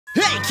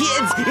Alright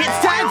kids,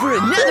 it's time for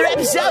another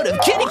episode of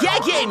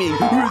KittyKatGaming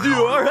with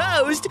your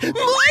host,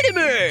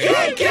 Mortimer!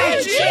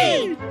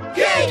 KKG!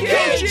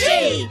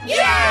 KKG!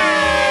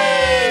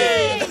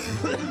 Yay!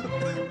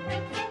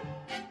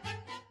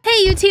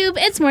 Hey YouTube,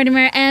 it's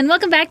Mortimer, and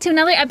welcome back to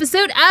another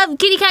episode of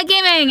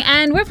KittyKatGaming,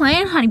 and we're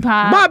playing Honey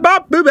Pop.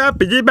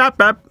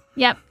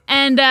 Yep,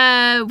 and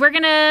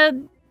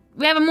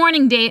we have a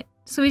morning date,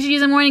 so we should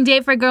use a morning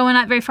date for a girl we're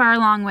not very far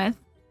along with.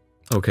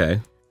 Okay.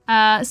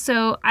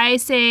 So I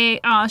say,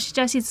 oh,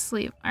 Jessie's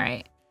asleep. All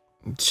right.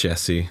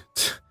 Jessie.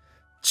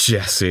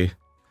 Jessie.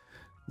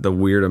 The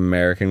weird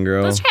American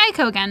girl. Let's try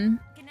AIKO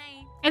again.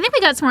 I think we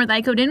got some more with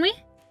AIKO, didn't we?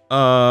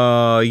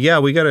 Yeah,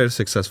 we got a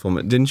successful.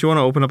 Didn't you want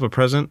to open up a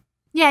present?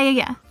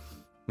 Yeah.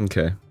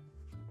 Okay.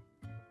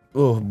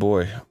 Oh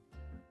boy.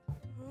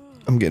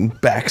 I'm getting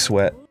back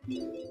sweat.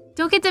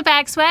 Don't get the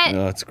back sweat.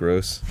 Oh, it's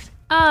gross.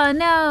 Oh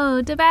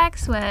no, the back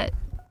sweat.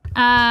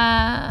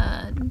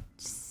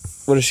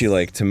 What is she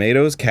like?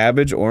 Tomatoes,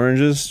 cabbage,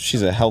 oranges?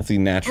 She's a healthy,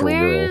 natural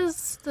girl.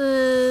 Where's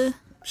the...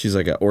 She's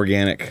like a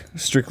organic,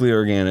 strictly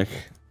organic.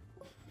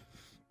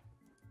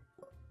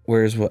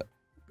 Where's what?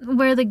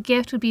 Where the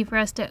gift would be for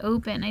us to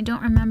open. I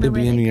don't remember. It'd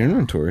be in your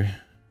inventory,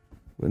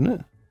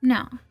 wouldn't it?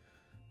 No.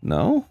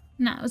 No?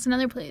 No, it was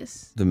another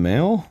place. The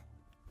mail?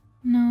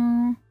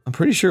 No. I'm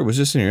pretty sure it was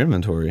just in your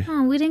inventory.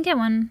 Oh, we didn't get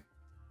one.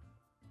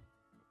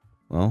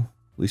 Well,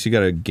 at least you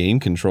got a game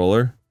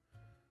controller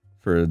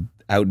for an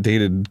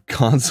outdated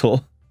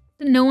console.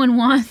 That no one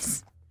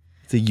wants.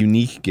 It's a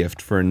unique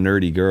gift for a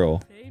nerdy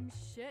girl. Same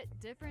shit,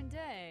 different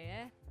day,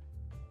 eh?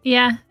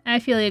 Yeah, I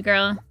feel you,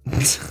 girl.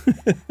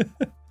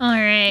 All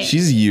right.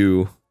 She's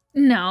you.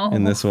 No.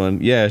 In this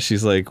one. Yeah,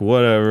 she's like,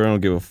 whatever, I don't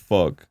give a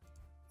fuck.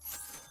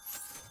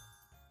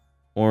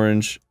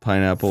 Orange,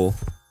 pineapple.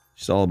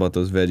 She's all about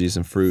those veggies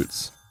and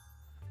fruits.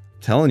 I'm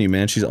telling you,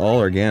 man, she's all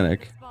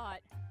organic.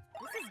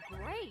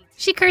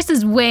 She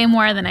curses way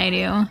more than I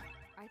do.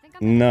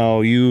 No,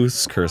 you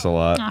curse a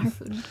lot. Oh, her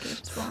food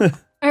gifts.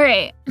 All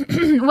right.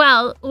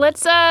 Well,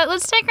 let's take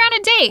her on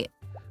a date.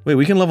 Wait,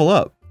 we can level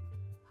up.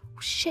 Oh,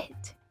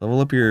 shit.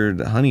 Level up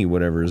your honey,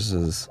 whatever's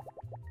is.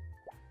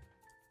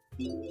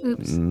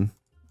 Oops.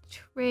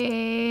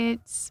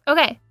 Traits.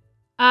 Okay.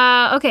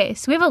 Okay,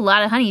 so we have a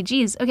lot of honey.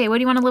 Jeez. Okay, what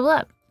do you want to level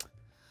up?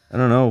 I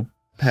don't know.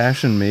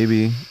 Passion,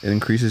 maybe. It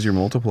increases your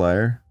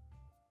multiplier.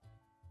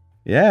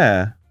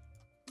 Yeah.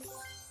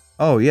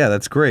 Oh, yeah,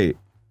 that's great.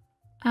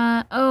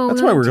 Oh.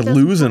 That's why we're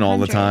losing all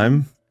the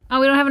time. Oh,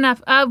 we don't have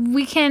enough.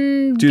 We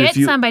can get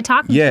some by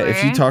talking to her. Yeah,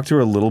 if you talk to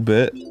her a little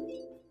bit.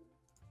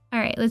 All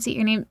right, let's see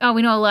your name. Oh,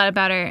 we know a lot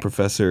about her.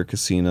 Professor,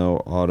 Casino,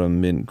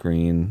 Autumn, Mint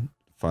Green,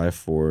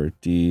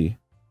 54D,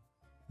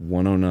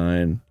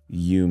 109,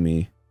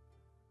 Yumi.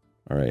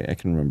 All right, I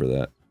can remember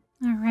that.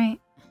 All right.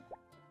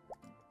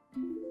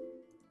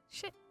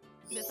 Shit.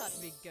 This ought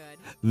to be good.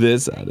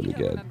 This ought to be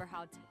good. Remember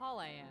how tall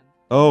I am.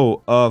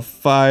 Oh,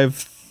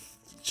 5.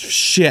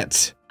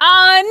 Shit.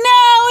 Oh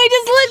no, we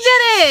just looked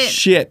at it.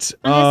 Shit.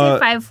 I'm gonna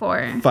say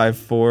 5'4".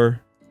 5'4".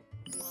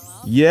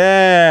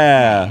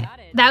 Yeah.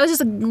 That was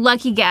just a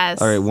lucky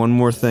guess. All right, one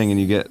more thing, and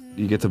you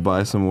get to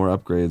buy some more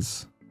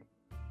upgrades.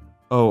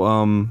 Oh,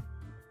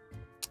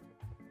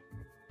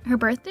 her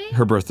birthday?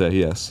 Her birthday,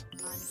 yes. I'm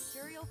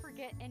sure you'll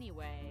forget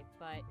anyway,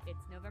 but it's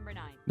November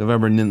 9th.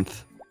 November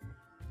 9th.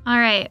 All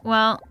right,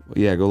 well.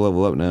 Yeah, go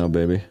level up now,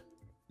 baby.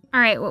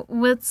 All right, well,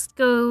 let's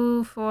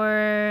go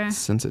for...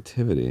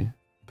 Sensitivity.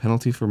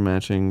 Penalty for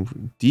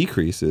matching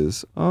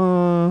decreases.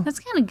 That's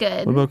kind of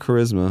good. What about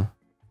charisma?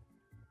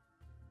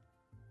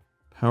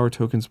 Power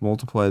tokens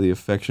multiply the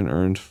affection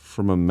earned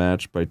from a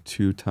match by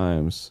 2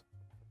 times.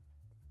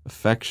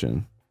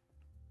 Affection.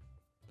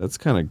 That's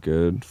kind of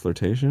good.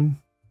 Flirtation?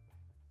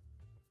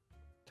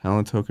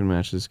 Talent token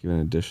matches give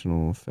an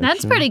additional affection.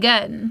 That's pretty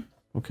good.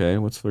 Okay,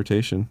 what's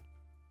flirtation?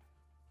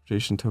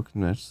 Flirtation token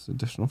matches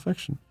additional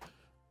affection.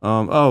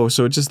 Oh,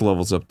 so it just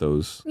levels up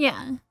those.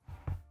 Yeah.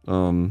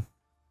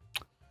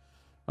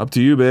 Up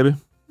to you, baby.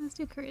 Let's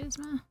do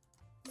charisma.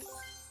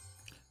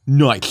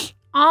 Nice.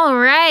 All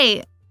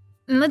right.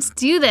 Let's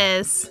do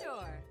this.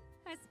 Sure.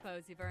 I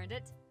suppose you've earned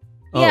it.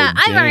 Yeah, Oh,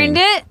 I've earned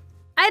it.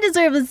 I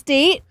deserve this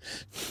date.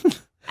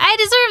 I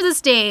deserve this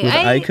date. With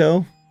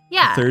AIKO?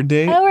 Yeah. Third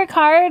date? I work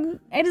hard.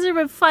 I deserve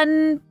a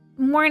fun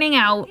morning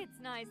out. It's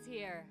nice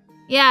here.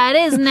 Yeah, it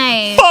is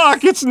nice.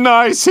 Fuck, it's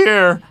nice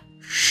here.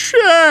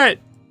 Shit.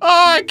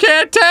 Oh, I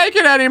can't take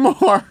it anymore.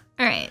 All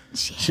right.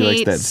 She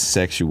likes that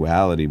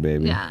sexuality,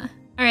 baby. Yeah.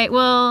 All right,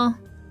 well.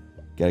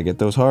 Gotta get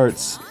those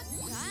hearts.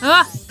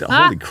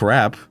 Holy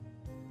crap.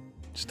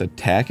 Just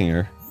attacking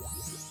her.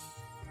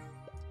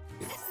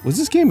 Was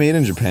this game made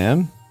in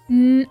Japan?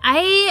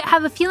 I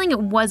have a feeling it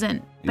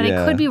wasn't, but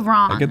I could be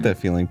wrong. I get that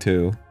feeling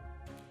too.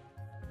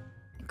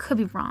 I could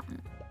be wrong.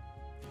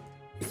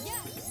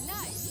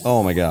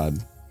 Oh my god.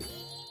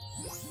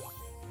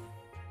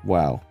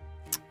 Wow.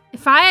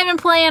 If I had been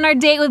playing our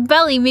date with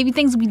Belly, maybe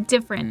things would be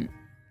different.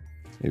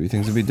 Maybe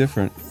things would be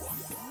different.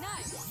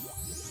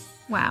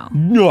 Wow.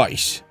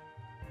 Nice.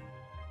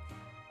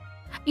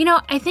 You know,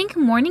 I think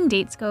morning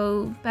dates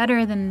go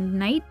better than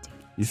night dates.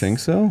 You think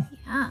so?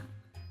 Yeah.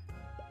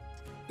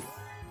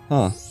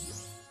 Huh.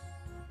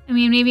 I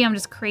mean, maybe I'm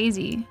just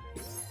crazy.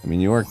 I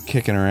mean, you are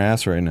kicking her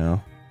ass right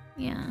now.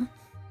 Yeah.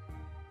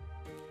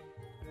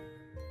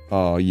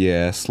 Oh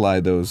yeah,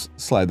 slide those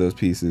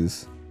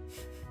pieces.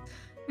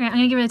 Alright, I'm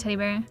gonna give her the teddy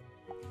bear.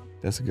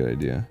 That's a good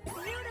idea.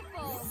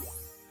 Beautiful.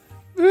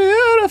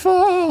 Beautiful!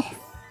 Oh,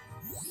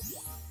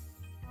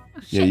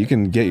 Yeah, shit. you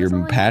can get your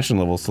There's only- passion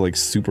levels to like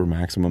super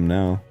maximum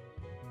now.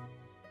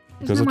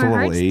 It There's goes no up to more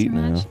level hearts 8 too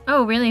now. much.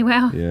 Oh, really?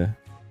 Wow. Yeah.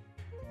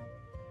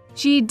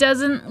 She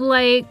doesn't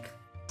like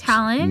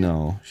talent?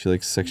 No, she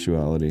likes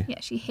sexuality. Yeah,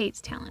 she hates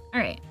talent.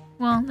 Alright.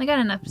 Well, I got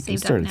enough You can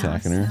saved start up now.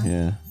 attacking her, so-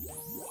 yeah.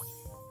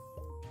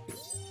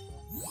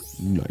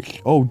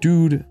 Nice. Oh,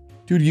 dude.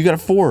 Dude, you got a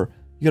 4.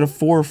 You got a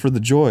 4 for the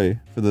joy,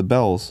 for the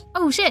bells.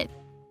 Oh, shit.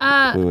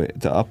 Wait,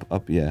 the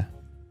up, yeah.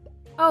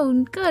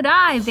 Oh, good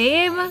eye,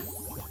 babe.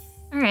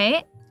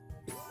 Alright.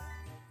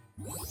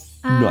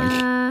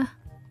 Nice.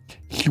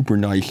 Super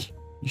nice.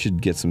 You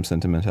should get some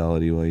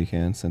sentimentality while you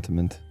can.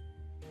 Sentiment.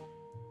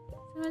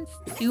 That's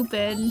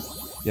stupid.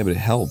 Yeah, but it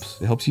helps.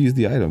 It helps you use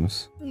the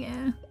items.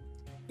 Yeah.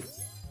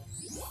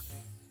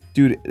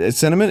 Dude,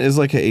 sentiment is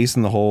like an ace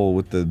in the hole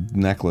with the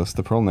necklace.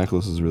 The pearl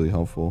necklace is really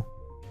helpful.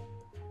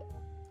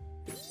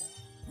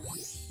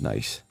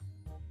 Nice.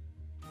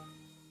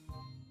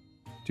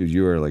 Dude,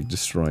 you are like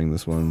destroying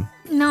this one.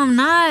 No, I'm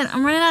not.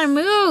 I'm running out of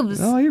moves.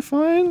 Oh, you're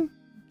fine.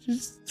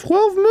 Just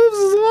 12 moves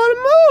is a lot of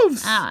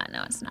moves. Ah,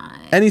 no, it's not.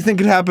 Anything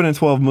could happen in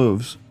 12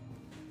 moves.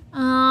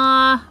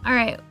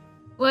 Alright.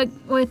 What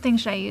thing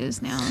should I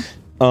use now?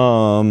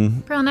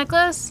 Pearl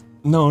necklace?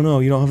 No,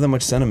 you don't have that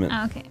much sentiment.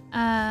 Oh, okay.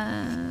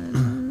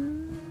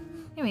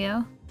 Here we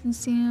go.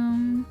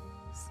 Consume.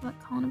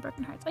 Select column of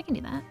broken hearts. I can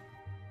do that.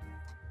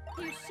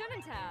 You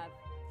shouldn't have.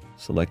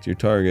 Select your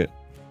target.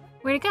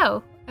 Where'd it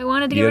go? I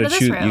wanted to get rid of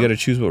this row. You gotta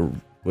choose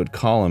what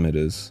column it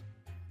is.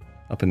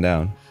 Up and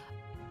down.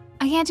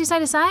 I can't do side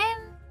to side?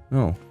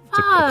 No, it's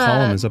a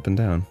column Fuck. is up and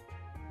down.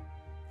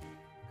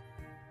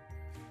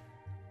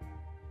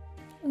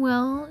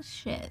 Well,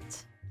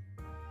 shit.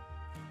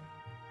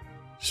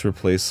 Just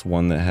replace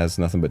one that has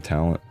nothing but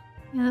talent.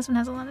 Yeah, this one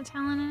has a lot of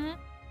talent in it.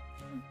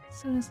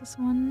 So does this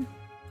one.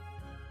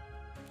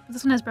 But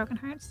this one has broken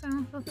hearts, so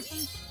I'll go with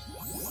this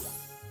one.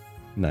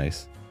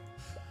 Nice.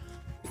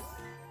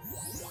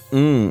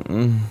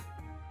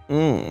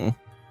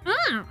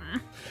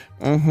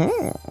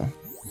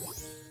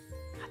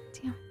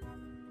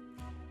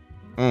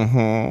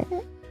 Damn.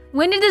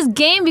 When did this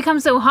game become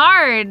so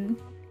hard?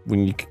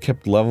 When you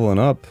kept leveling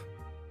up.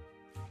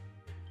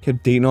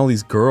 Kept dating all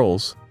these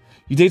girls.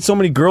 You date so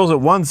many girls at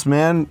once,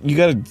 man. You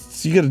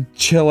gotta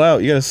chill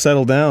out. You gotta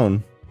settle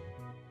down.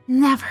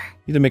 Never.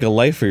 You need to make a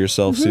life for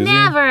yourself, Susie.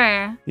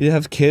 Never. You need to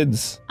have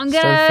kids. I'm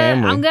Start a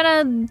family.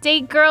 gonna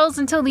date girls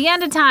until the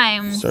end of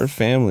time. Start a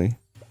family.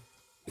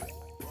 Okay.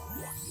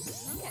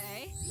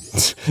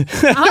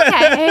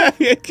 Okay.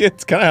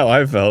 It's kind of how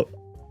I felt.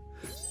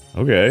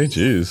 Okay,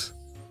 jeez.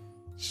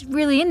 She's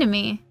really into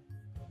me.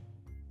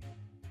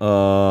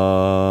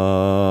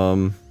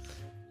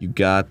 You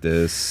got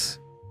this.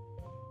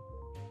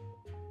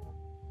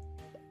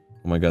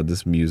 Oh my god,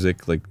 this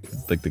music, like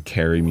the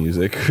Carrie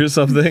music or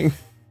something.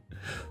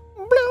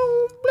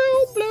 Blow,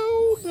 blow,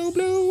 blow, blow,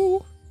 blow.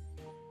 Oh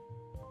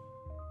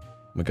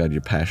my god,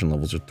 your passion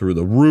levels are through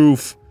the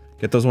roof.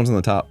 Get those ones on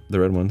the top, the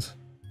red ones.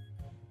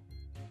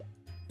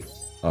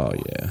 Oh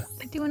yeah.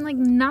 They're doing like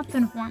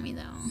nothing for me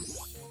though.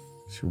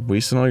 You're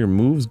wasting all your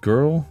moves,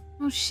 girl.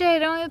 Oh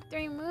shit, I only have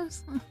 3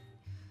 moves.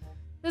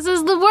 This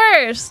is the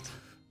worst.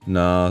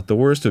 Nah, the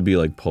worst would be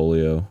like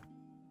polio.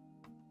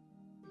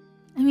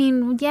 I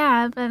mean,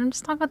 yeah, but I'm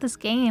just talking about this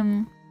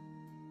game.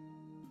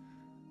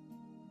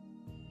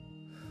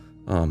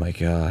 Oh my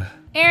god.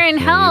 Aaron,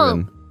 Can't help!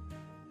 even-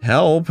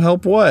 Help?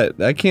 Help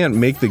what? I can't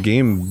make the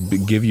game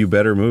give you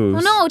better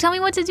moves. Oh no, tell me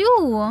what to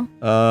do.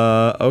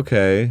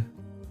 Okay.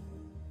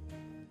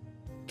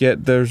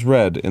 There's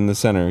red in the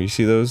center. You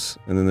see those?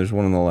 And then there's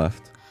one on the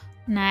left.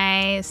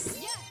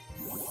 Nice.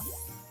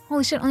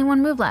 Holy shit, only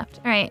 1 move left.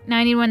 Alright, now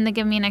I need one to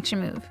give me an extra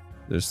move.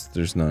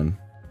 There's none.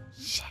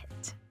 Shit.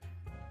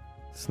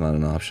 It's not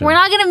an option. We're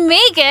not gonna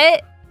make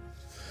it!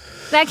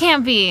 That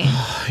can't be.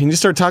 You need to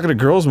start talking to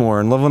girls more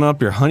and leveling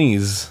up your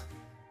honeys.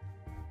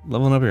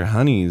 Leveling up your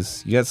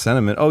honeys. You got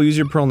sentiment. Oh, use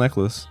your pearl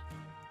necklace.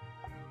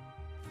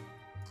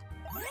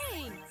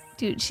 Thanks.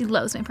 Dude, she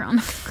loves my pearl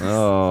necklace.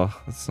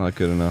 Oh, that's not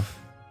good enough.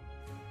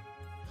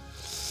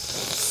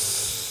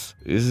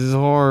 This is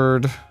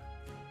hard.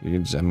 You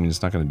can just, I mean,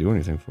 it's not going to do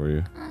anything for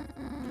you.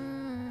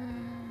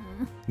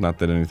 Not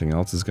that anything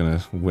else is going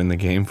to win the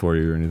game for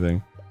you or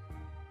anything.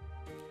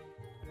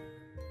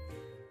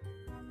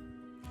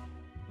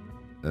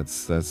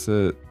 That's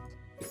it.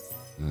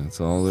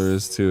 That's all there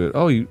is to it.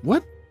 Oh,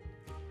 what?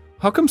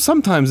 How come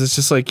sometimes it's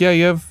just like, yeah,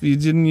 you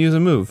didn't use a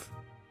move?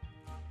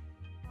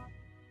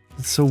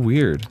 It's so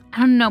weird. I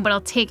don't know, but I'll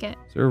take it.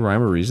 Is there a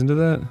rhyme or reason to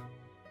that?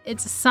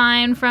 It's a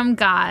sign from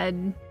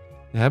God.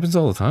 It happens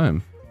all the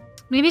time.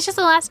 Maybe it's just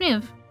the last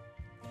move.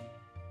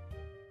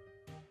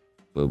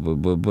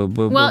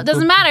 Well, it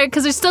doesn't matter,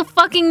 because there's still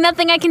fucking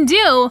nothing I can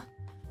do.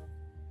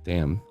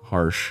 Damn,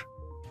 harsh.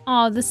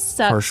 Oh, this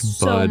sucks Harsh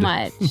so bud.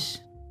 much.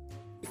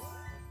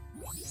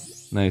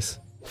 Nice.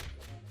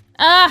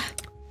 Ah,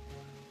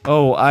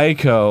 Oh,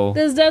 AIKO.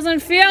 this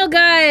doesn't feel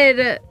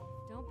good.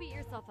 Don't beat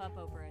yourself up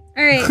over it.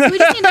 All right, so we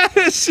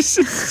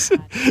just need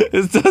to,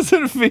 It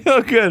doesn't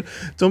feel good.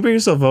 Don't beat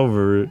yourself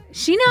over it.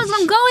 she knows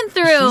what I'm going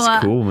through.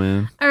 She's cool,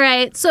 man. All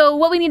right, so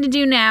what we need to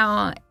do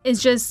now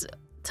is just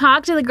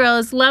talk to the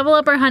girls, level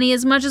up our honey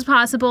as much as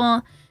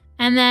possible,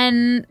 and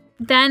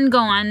then go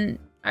on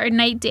our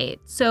night date.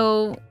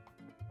 So,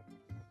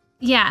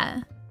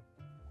 yeah.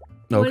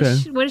 Okay.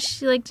 What does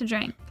she like to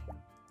drink?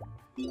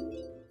 I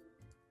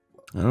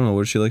don't know.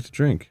 What does she like to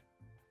drink?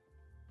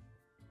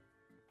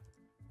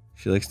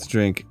 She likes to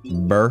drink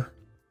burr.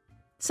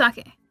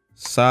 Sake.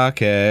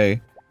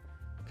 Sake.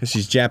 Because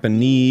she's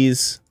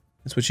Japanese.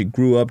 That's what she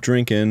grew up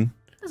drinking.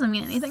 Doesn't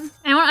mean anything.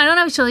 I don't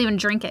know if she'll even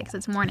drink it because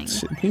it's morning.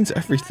 It means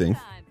everything.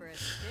 Time for a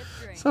stiff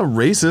drink. It's not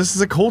racist.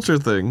 It's a culture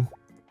thing.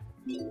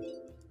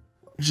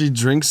 She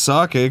drinks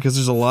sake because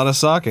there's a lot of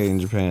sake in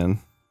Japan.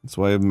 That's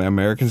why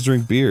Americans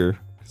drink beer.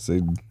 Because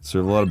they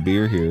serve a lot of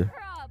beer here.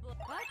 Problem.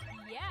 What?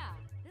 Yeah.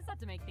 This ought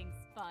to make things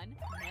fun.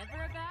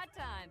 Never a bad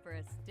time for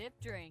a stiff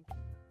drink.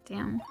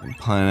 Damn. And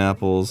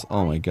pineapples.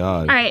 Oh my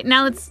god. All right,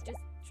 now let's. Just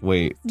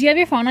Wait. Do you have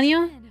your phone on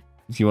you?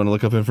 Do you want to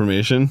look up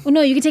information? Well,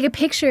 no, you can take a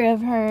picture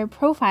of her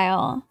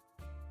profile.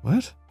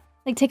 What?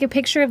 Like, take a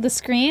picture of the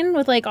screen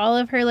with, like, all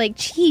of her, like,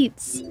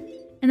 cheats.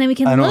 And then we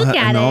can look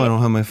at it. No, I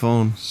don't have my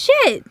phone.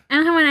 Shit! I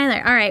don't have one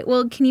either. All right,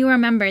 well, can you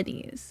remember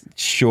these?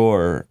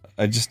 Sure.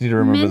 I just need to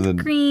remember Mint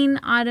the Green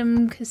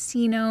Autumn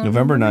Casino.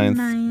 November 9th,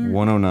 9.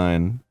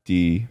 109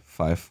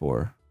 D54.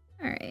 All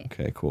right.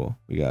 Okay, cool.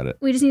 We got it.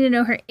 We just need to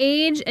know her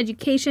age,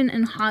 education,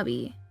 and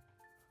hobby.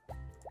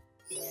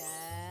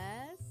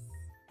 yes.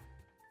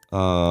 What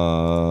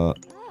Oh,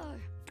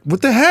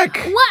 the heck?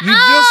 What? You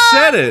just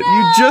said it. Oh,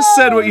 You just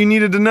said what you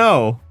needed to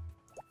know.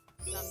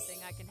 something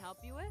I can help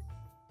you with?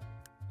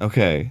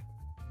 Okay.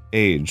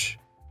 Age.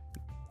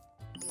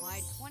 Why,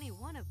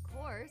 21, of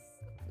course.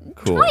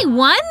 Cool.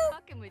 21?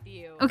 Fucking with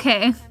you.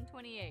 Okay. I'm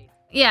 28.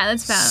 Yeah,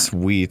 that's about.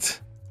 Sweet.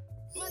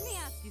 Let me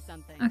ask you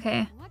something.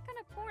 Okay. What kind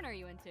of porn are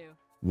you into?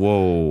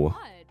 Whoa. What?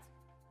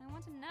 I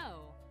want to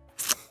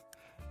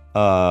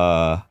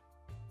know.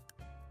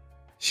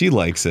 She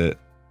likes it.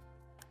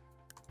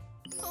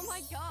 Oh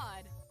my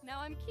god. Now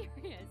I'm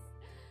curious.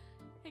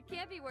 It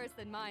can't be worse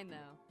than mine,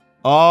 though.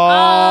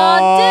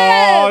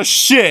 Oh, dude.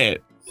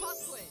 shit. Pop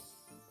quiz.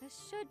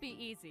 This should be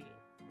easy.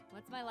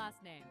 What's my last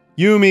name?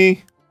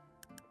 Yumi.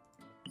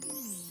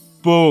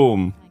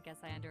 Boom. I guess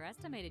I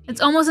underestimated you.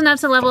 It's almost enough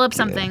to level up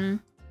Fuck yeah. something.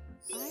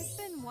 I've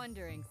been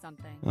wondering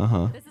something.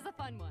 Uh-huh. This is a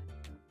fun one.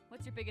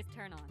 What's your biggest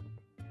turn on?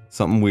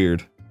 Something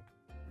weird.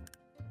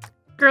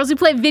 Girls who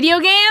play video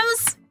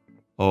games?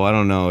 Oh, I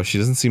don't know. She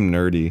doesn't seem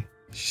nerdy.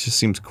 She just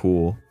seems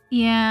cool.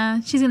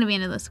 Yeah, she's gonna be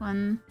into this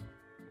one.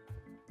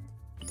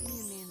 You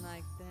mean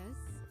like this?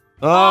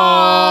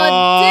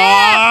 Oh,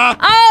 dip!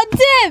 Oh,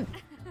 dip!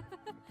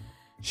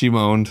 She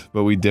moaned,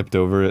 but we dipped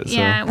over it.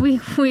 Yeah, So.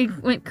 we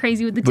went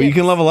crazy with the But you dips.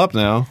 can level up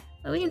now.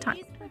 But we can talk.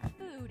 Please put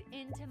food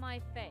into my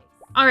face.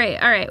 All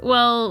right.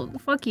 Well,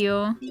 fuck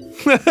you.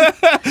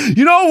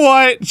 You know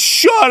what?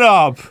 Shut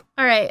up.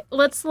 All right,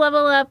 let's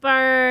level up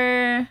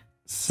our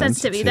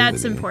sensitivity.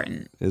 That's Sensitivity.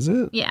 important. Is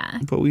it? Yeah.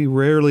 But we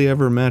rarely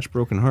ever match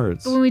broken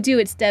hearts. But when we do,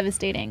 it's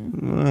devastating.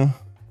 Well,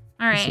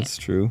 All right. It's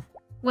true.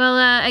 Well,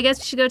 I guess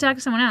we should go talk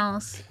to someone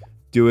else.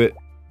 Do it.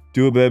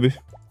 Do it, baby.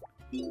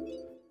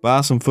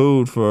 Buy some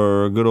food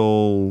for good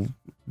old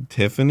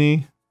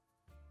Tiffany.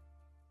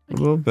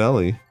 What about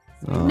Belly?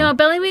 Oh. No,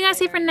 Belly, we gotta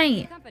save for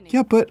night. Company.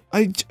 Yeah, but you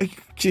need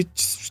to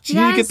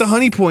Yes. get the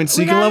honey points so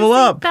We you can gotta level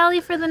save up. Belly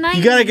for the night.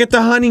 You gotta get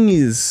the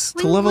honeys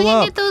to level we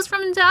up. can get those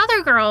from the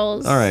other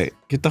girls. All right,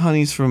 get the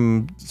honeys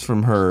from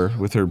her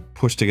with her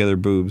pushed together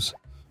boobs.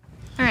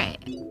 All right.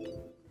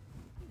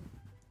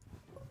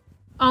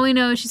 All we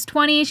know is she's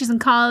 20. She's in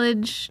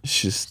college.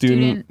 She's a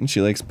student and she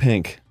likes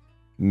pink,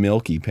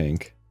 milky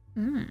pink.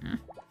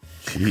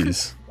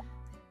 Jeez.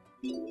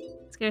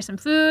 Let's get her some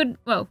food.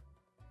 Whoa.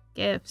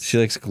 Gifts. She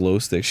likes glow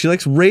sticks. She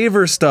likes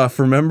raver stuff,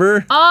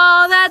 remember?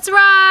 Oh, that's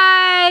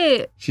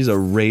right. She's a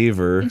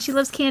raver. And she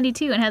loves candy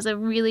too and has a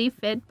really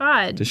fit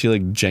bod. Does she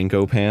like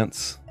Jenko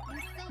pants?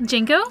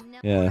 Jinko?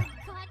 Yeah.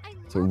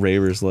 That's what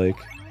ravers like.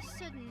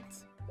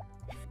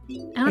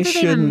 I don't think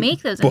they even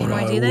make those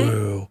anymore, do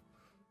they?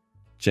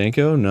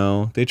 Jenko?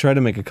 No. They tried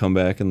to make a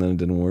comeback and then it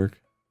didn't work.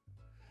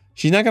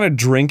 She's not gonna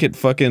drink at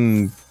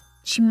fucking...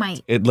 She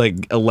might. At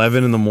like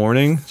 11 in the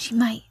morning? She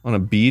might. On a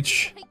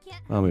beach?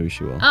 Oh, maybe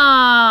she will.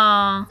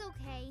 Oh. It's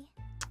okay.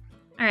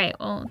 All right,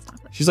 well, let's talk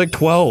about She's like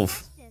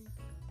 12.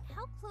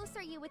 How close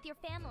are you with your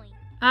family?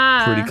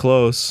 Pretty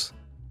close,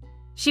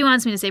 She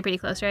wants me to stay pretty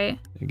close, right?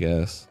 I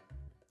guess.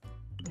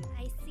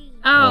 I see.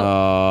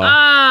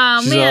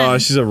 Oh. Man.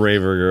 She's a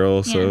raver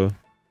girl, so... Yeah.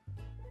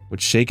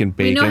 With shake and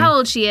We bacon. know how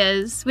old she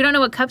is. We don't know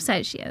what cup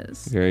size she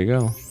is. There you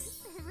go.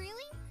 Really?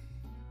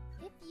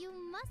 If you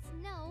must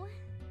know,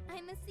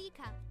 I'm a C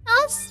cup.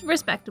 Oh, that's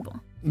respectable.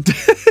 Something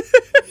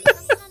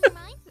on your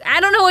mind? I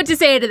don't know what to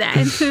say to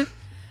that.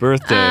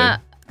 Birthday. Oh,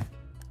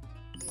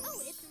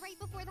 it's right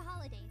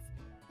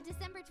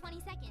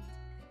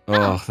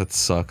Oh, that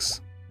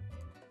sucks.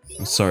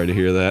 I'm sorry to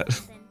hear that.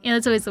 Yeah,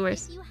 that's always the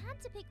worst. If you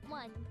had to pick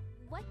one,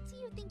 what do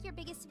you think your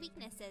biggest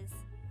weakness is?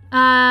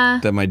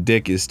 That my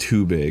dick is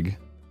too big.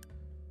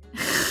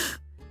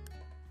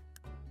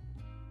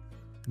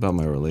 About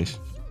my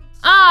relationship.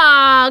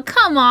 Aw,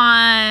 come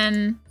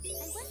on.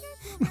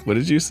 What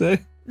did you say?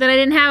 That I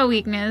didn't have a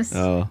weakness.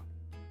 Oh.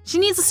 She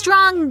needs a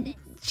strong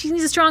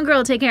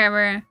girl to take care of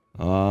her.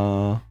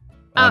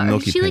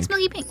 Milky she Pink. likes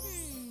Milky Pink.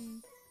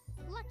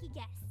 Lucky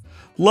guess.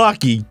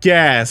 Lucky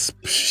guess.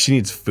 She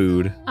needs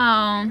food.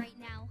 Oh, Right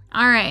now.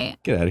 all right.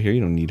 Get out of here.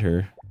 You don't need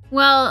her.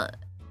 Well,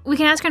 we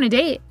can ask her on a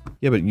date.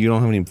 Yeah, but you don't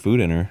have any food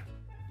in her.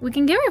 We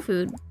can give her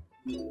food.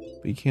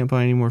 But you can't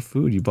buy any more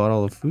food. You bought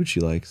all the food she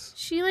likes.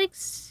 She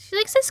likes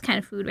this kind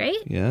of food, right?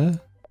 Yeah?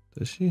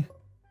 Does she?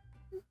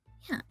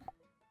 Yeah.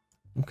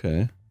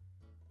 Okay.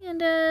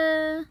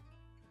 And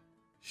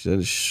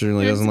She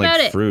certainly That's doesn't about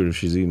like it. fruit if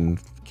she's eating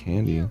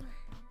candy.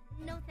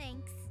 No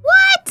thanks.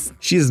 what?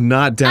 She is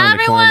not down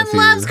to climb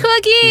Everyone loves She's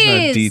cookies.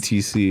 not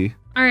DTC.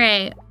 All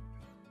right.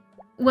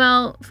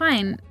 Well,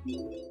 fine.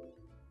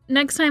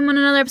 Next time on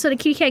another episode of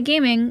Kitty Cat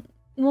Gaming,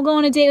 we'll go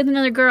on a date with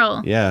another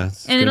girl. Yeah.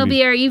 And it'll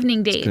be our evening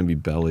It's date. gonna be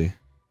Belly.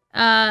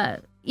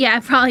 Yeah,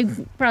 probably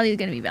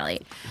gonna be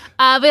Belly.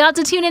 But you'll have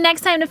to tune in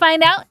next time to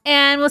find out,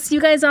 and we'll see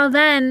you guys all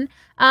then.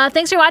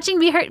 Thanks for watching.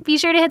 Be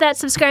sure to hit that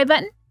subscribe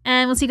button,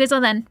 and we'll see you guys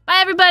all then. Bye,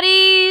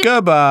 everybody.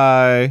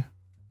 Goodbye.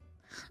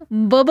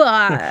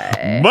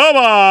 Bye-bye.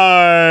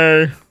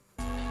 Bye-bye.